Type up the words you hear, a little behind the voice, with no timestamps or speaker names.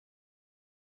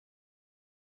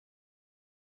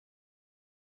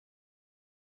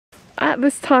At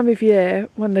this time of year,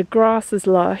 when the grass is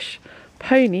lush,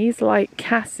 ponies like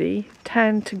Cassie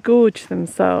tend to gorge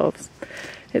themselves.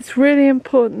 It's really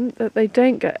important that they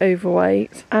don't get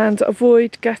overweight and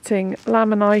avoid getting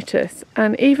laminitis.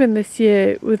 And even this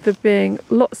year, with there being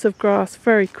lots of grass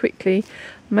very quickly,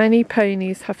 many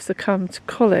ponies have succumbed to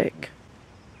colic.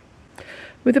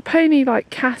 With a pony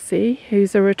like Cassie,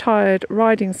 who's a retired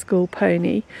riding school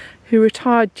pony who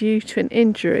retired due to an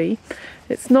injury,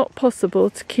 it's not possible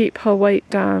to keep her weight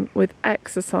down with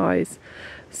exercise.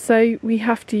 So we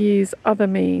have to use other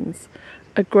means,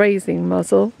 a grazing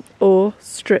muzzle or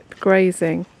strip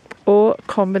grazing, or a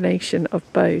combination of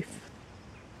both.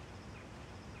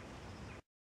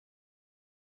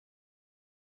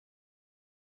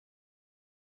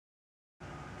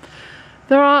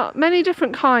 There are many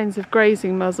different kinds of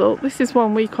grazing muzzle. This is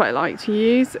one we quite like to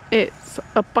use. It's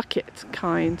a bucket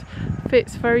kind.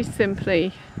 Fits very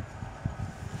simply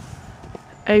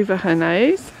over her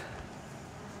nose.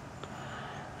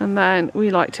 And then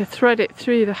we like to thread it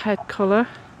through the head collar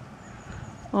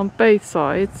on both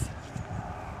sides.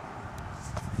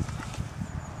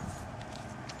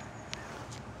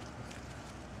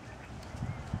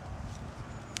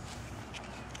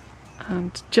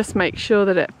 And just make sure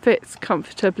that it fits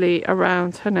comfortably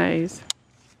around her nose.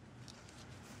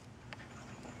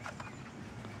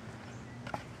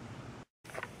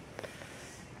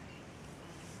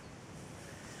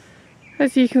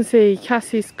 As you can see,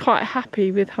 Cassie's quite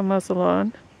happy with her muzzle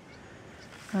on,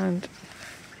 and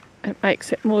it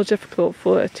makes it more difficult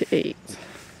for her to eat.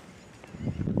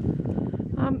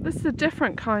 This is a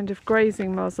different kind of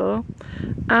grazing muzzle,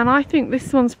 and I think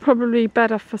this one's probably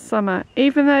better for summer.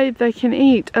 Even though they can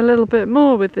eat a little bit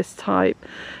more with this type,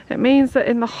 it means that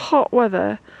in the hot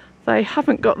weather they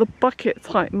haven't got the bucket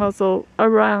type muzzle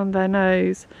around their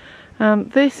nose.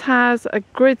 This has a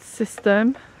grid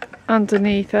system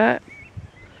underneath it,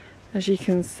 as you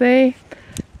can see,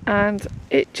 and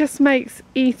it just makes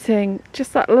eating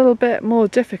just that little bit more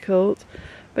difficult,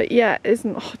 but yet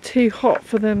isn't too hot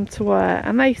for them to wear,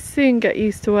 and they soon get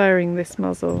used to wearing this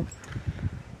muzzle.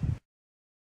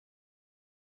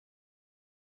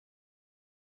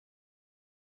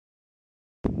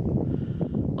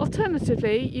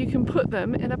 Alternatively, you can put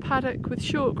them in a paddock with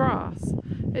short grass.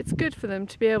 It's good for them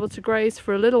to be able to graze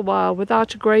for a little while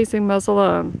without a grazing muzzle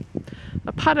on.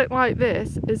 A paddock like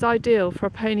this is ideal for a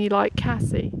pony like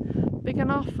Cassie, big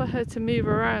enough for her to move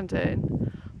around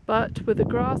in, but with the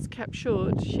grass kept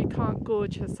short, she can't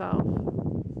gorge herself.